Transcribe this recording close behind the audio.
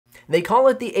They call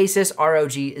it the Asus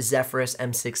ROG Zephyrus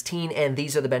M16, and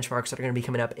these are the benchmarks that are going to be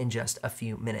coming up in just a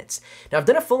few minutes. Now, I've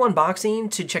done a full unboxing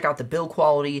to check out the build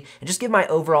quality and just give my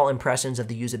overall impressions of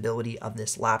the usability of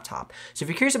this laptop. So if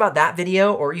you're curious about that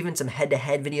video or even some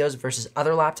head-to-head videos versus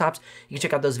other laptops, you can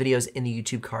check out those videos in the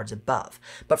YouTube cards above.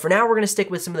 But for now, we're going to stick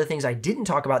with some of the things I didn't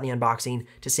talk about in the unboxing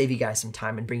to save you guys some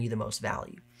time and bring you the most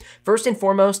value. First and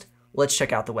foremost, let's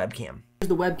check out the webcam. Here's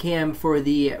the webcam for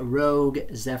the ROG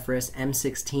Zephyrus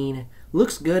M16.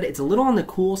 Looks good. It's a little on the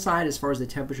cool side as far as the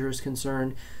temperature is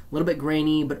concerned. A little bit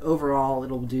grainy, but overall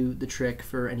it'll do the trick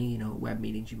for any, web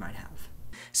meetings you might have.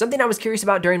 Something I was curious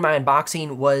about during my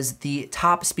unboxing was the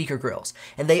top speaker grills,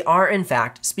 and they are in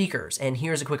fact speakers. And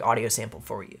here's a quick audio sample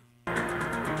for you.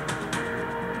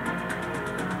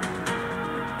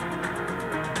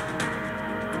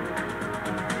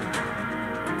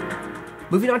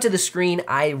 Moving on to the screen,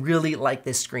 I really like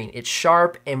this screen. It's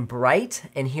sharp and bright,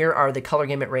 and here are the color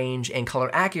gamut range and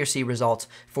color accuracy results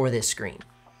for this screen.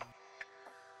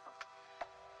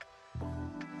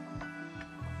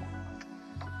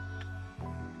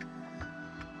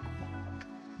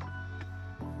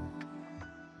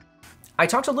 I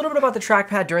talked a little bit about the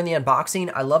trackpad during the unboxing.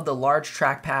 I love the large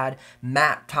trackpad,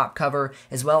 matte top cover,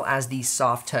 as well as the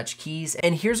soft touch keys.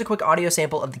 And here's a quick audio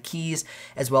sample of the keys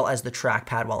as well as the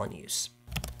trackpad while in use.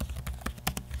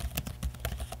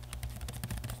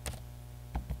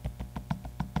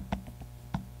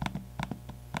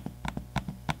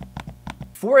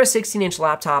 For a 16-inch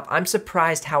laptop, I'm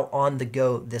surprised how on the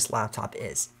go this laptop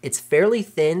is. It's fairly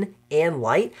thin and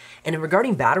light, and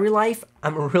regarding battery life,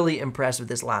 I'm really impressed with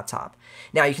this laptop.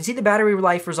 Now, you can see the battery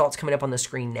life results coming up on the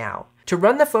screen now. To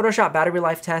run the Photoshop battery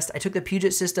life test, I took the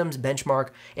Puget Systems benchmark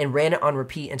and ran it on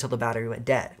repeat until the battery went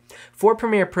dead. For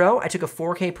Premiere Pro, I took a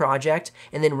 4K project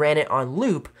and then ran it on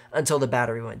loop until the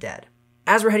battery went dead.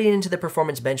 As we're heading into the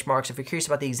performance benchmarks, if you're curious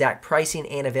about the exact pricing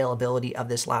and availability of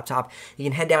this laptop, you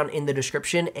can head down in the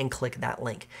description and click that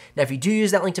link. Now, if you do use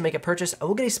that link to make a purchase, I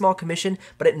will get a small commission,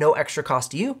 but at no extra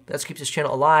cost to you. That keeps this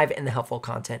channel alive and the helpful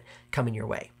content coming your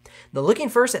way. Now, looking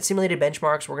first at simulated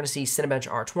benchmarks, we're going to see Cinebench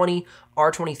R20,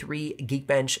 R23,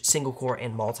 Geekbench, single core,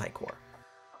 and multi-core.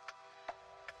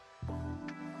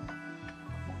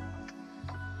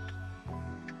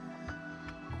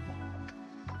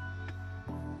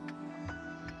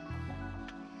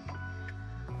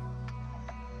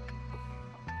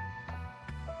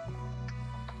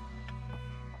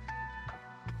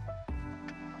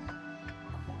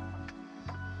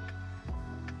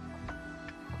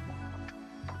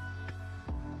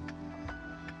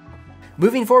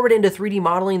 Moving forward into 3D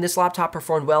modeling, this laptop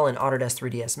performed well in Autodesk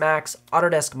 3ds Max,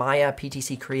 Autodesk Maya,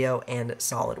 PTC Creo, and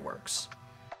SolidWorks.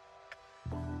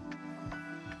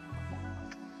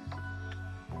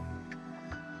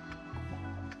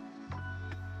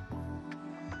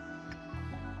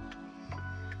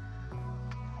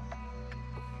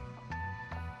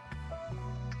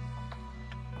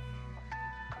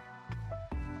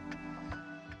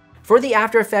 For the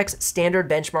After Effects standard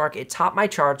benchmark, it topped my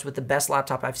charts with the best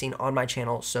laptop I've seen on my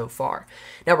channel so far.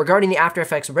 Now, regarding the After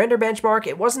Effects render benchmark,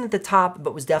 it wasn't at the top,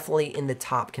 but was definitely in the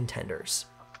top contenders.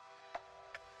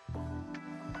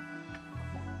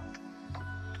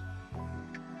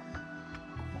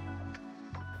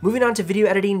 Moving on to video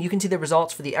editing, you can see the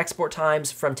results for the export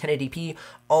times from 1080p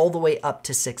all the way up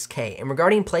to 6K. And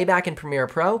regarding playback in Premiere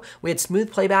Pro, we had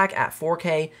smooth playback at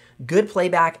 4K, good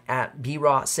playback at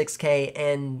BRAW 6K,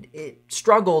 and it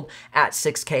struggled at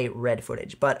 6K red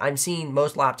footage. But I'm seeing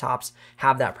most laptops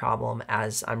have that problem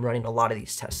as I'm running a lot of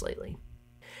these tests lately.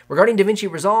 Regarding DaVinci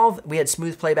Resolve, we had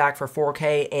smooth playback for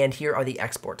 4K, and here are the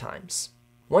export times.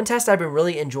 One test I've been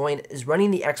really enjoying is running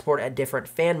the export at different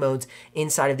fan modes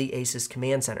inside of the Asus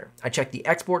Command Center. I checked the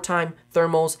export time,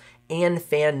 thermals, and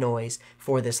fan noise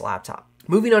for this laptop.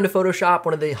 Moving on to Photoshop,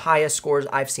 one of the highest scores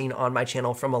I've seen on my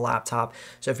channel from a laptop.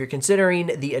 So if you're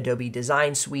considering the Adobe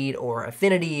Design Suite or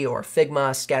Affinity or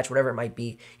Figma, Sketch, whatever it might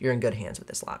be, you're in good hands with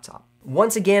this laptop.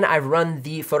 Once again, I've run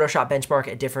the Photoshop benchmark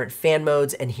at different fan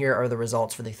modes, and here are the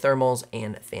results for the thermals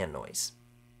and fan noise.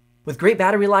 With great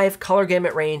battery life, color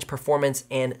gamut range, performance,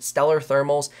 and stellar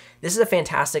thermals, this is a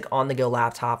fantastic on-the-go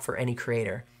laptop for any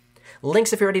creator.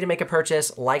 Links if you're ready to make a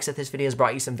purchase, likes if this video has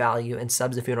brought you some value, and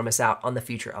subs if you don't miss out on the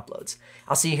future uploads.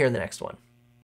 I'll see you here in the next one.